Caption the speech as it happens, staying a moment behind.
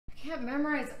can't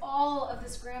memorize all of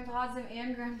this gram-positive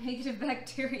and gram-negative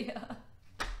bacteria.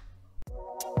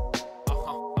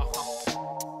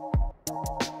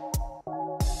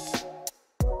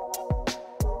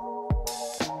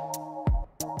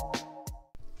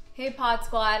 Hey Pod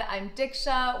Squad, I'm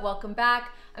Diksha, welcome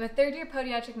back. I'm a third-year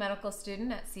podiatric medical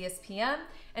student at CSPM,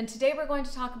 and today we're going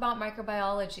to talk about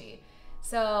microbiology.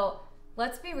 So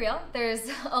let's be real, there's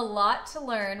a lot to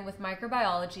learn with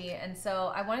microbiology, and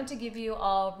so I wanted to give you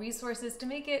all resources to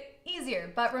make it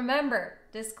easier. But remember,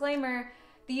 disclaimer,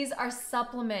 these are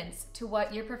supplements to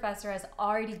what your professor has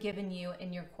already given you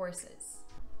in your courses.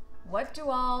 What do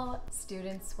all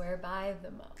students swear by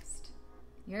the most?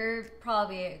 You're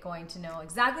probably going to know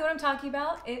exactly what I'm talking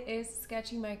about. It is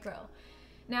sketchy micro.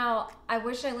 Now, I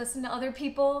wish I listened to other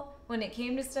people when it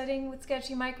came to studying with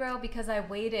sketchy micro, because I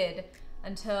waited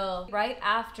until right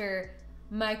after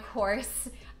my course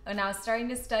when I was starting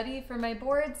to study for my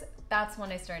boards. That's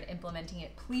when I started implementing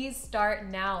it. Please start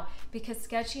now, because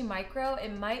sketchy micro,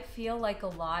 it might feel like a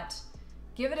lot.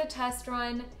 Give it a test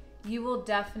run. You will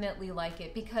definitely like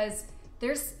it, because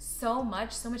there's so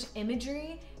much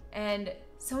imagery and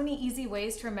so many easy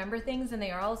ways to remember things, and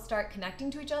they all start connecting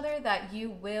to each other, that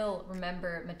you will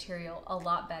remember material a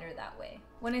lot better that way.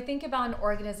 When I think about an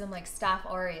organism like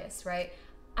Staph aureus, right,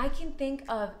 I can think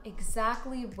of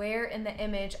exactly where in the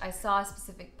image I saw a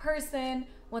specific person,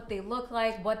 what they look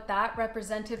like, what that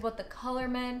represented, what the color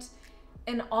meant,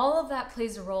 and all of that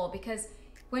plays a role, because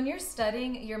when you're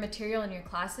studying your material in your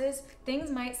classes,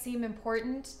 things might seem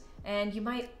important and you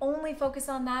might only focus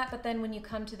on that, but then when you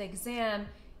come to the exam,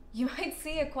 you might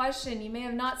see a question you may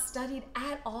have not studied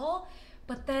at all,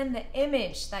 but then the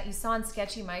image that you saw in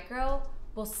sketchy micro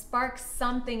will spark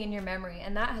something in your memory.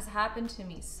 And that has happened to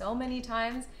me so many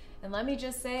times. And let me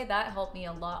just say, that helped me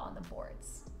a lot on the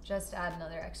boards. Just to add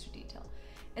another extra detail.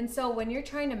 And so when you're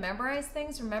trying to memorize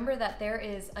things, remember that there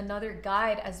is another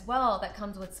guide as well that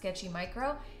comes with sketchy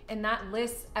micro, and that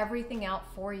lists everything out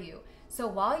for you. So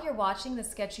while you're watching the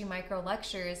sketchy micro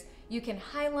lectures, you can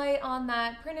highlight on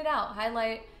that, print it out,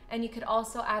 highlight, and you could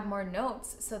also add more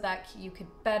notes so that you could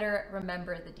better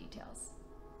remember the details.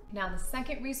 Now, the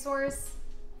second resource,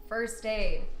 first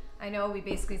aid. I know we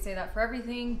basically say that for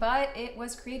everything, but it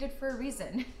was created for a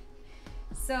reason.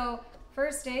 So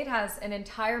first aid has an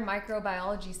entire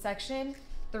microbiology section.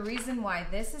 The reason why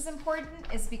this is important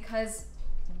is because,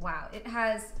 wow, it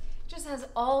just has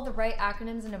all the right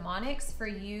acronyms and mnemonics for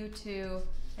you to,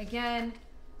 again,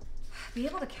 be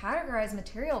able to categorize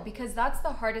material, because that's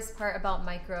the hardest part about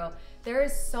micro. There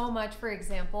is so much, for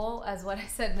example, as what I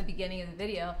said in the beginning of the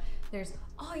video, there's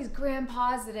all these gram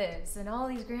positives and all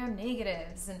these gram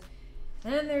negatives, and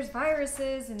then there's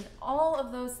viruses and all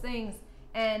of those things.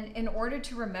 And in order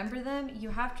to remember them, you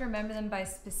have to remember them by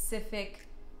specific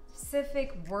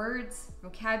words,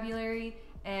 vocabulary,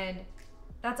 and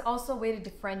that's also a way to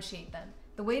differentiate them.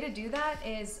 The way to do that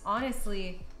is,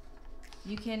 honestly,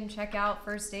 you can check out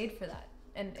first aid for that,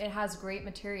 and it has great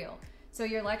material. So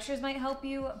your lectures might help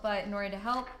you, but in order to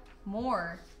help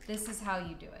more, this is how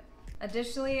you do it.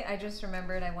 Additionally, I just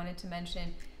remembered I wanted to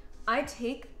mention, I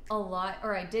take a lot,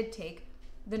 or I did take,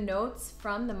 the notes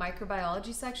from the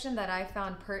microbiology section that I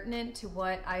found pertinent to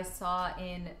what I saw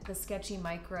in the sketchy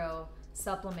micro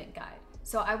supplement guide.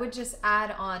 So I would just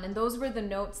add on, and those were the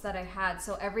notes that I had,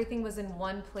 so everything was in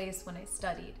one place when I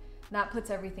studied. That puts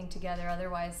everything together,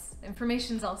 otherwise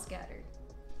information's all scattered.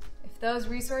 If those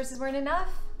resources weren't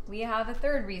enough, we have a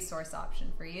third resource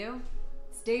option for you.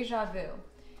 It's Deja Vu.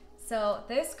 So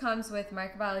this comes with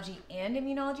microbiology and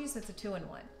immunology, so it's a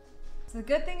 2-in-1. So the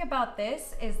good thing about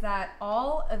this is that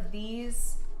all of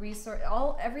these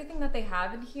everything that they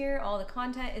have in here, all the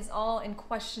content is all in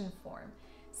question form.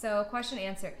 So question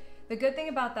answer. The good thing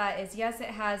about that is, yes, it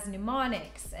has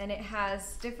mnemonics and it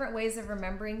has different ways of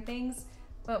remembering things,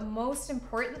 but most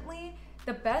importantly,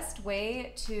 the best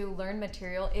way to learn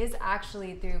material is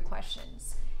actually through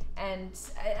questions. And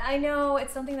I know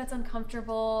it's something that's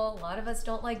uncomfortable. A lot of us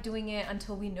don't like doing it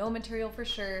until we know material for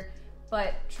sure,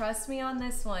 but trust me on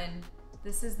this one,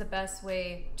 this is the best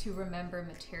way to remember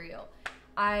material.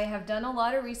 I have done a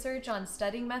lot of research on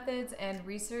studying methods, and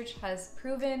research has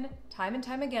proven time and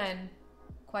time again,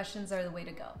 questions are the way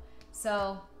to go.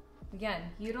 So again,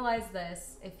 utilize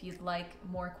this if you'd like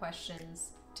more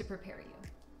questions to prepare you.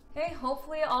 Hey,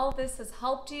 hopefully all of this has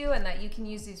helped you and that you can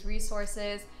use these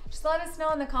resources. Just let us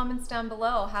know in the comments down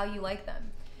below how you like them.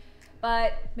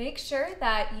 But make sure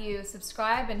that you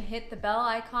subscribe and hit the bell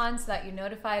icon so that you're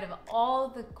notified of all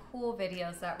the cool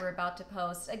videos that we're about to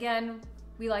post. Again,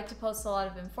 we like to post a lot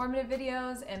of informative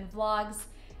videos and vlogs,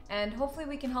 and hopefully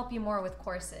we can help you more with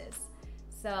courses.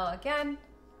 So again,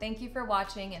 Thank you for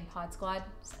watching, and Pod Squad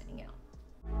signing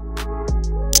out.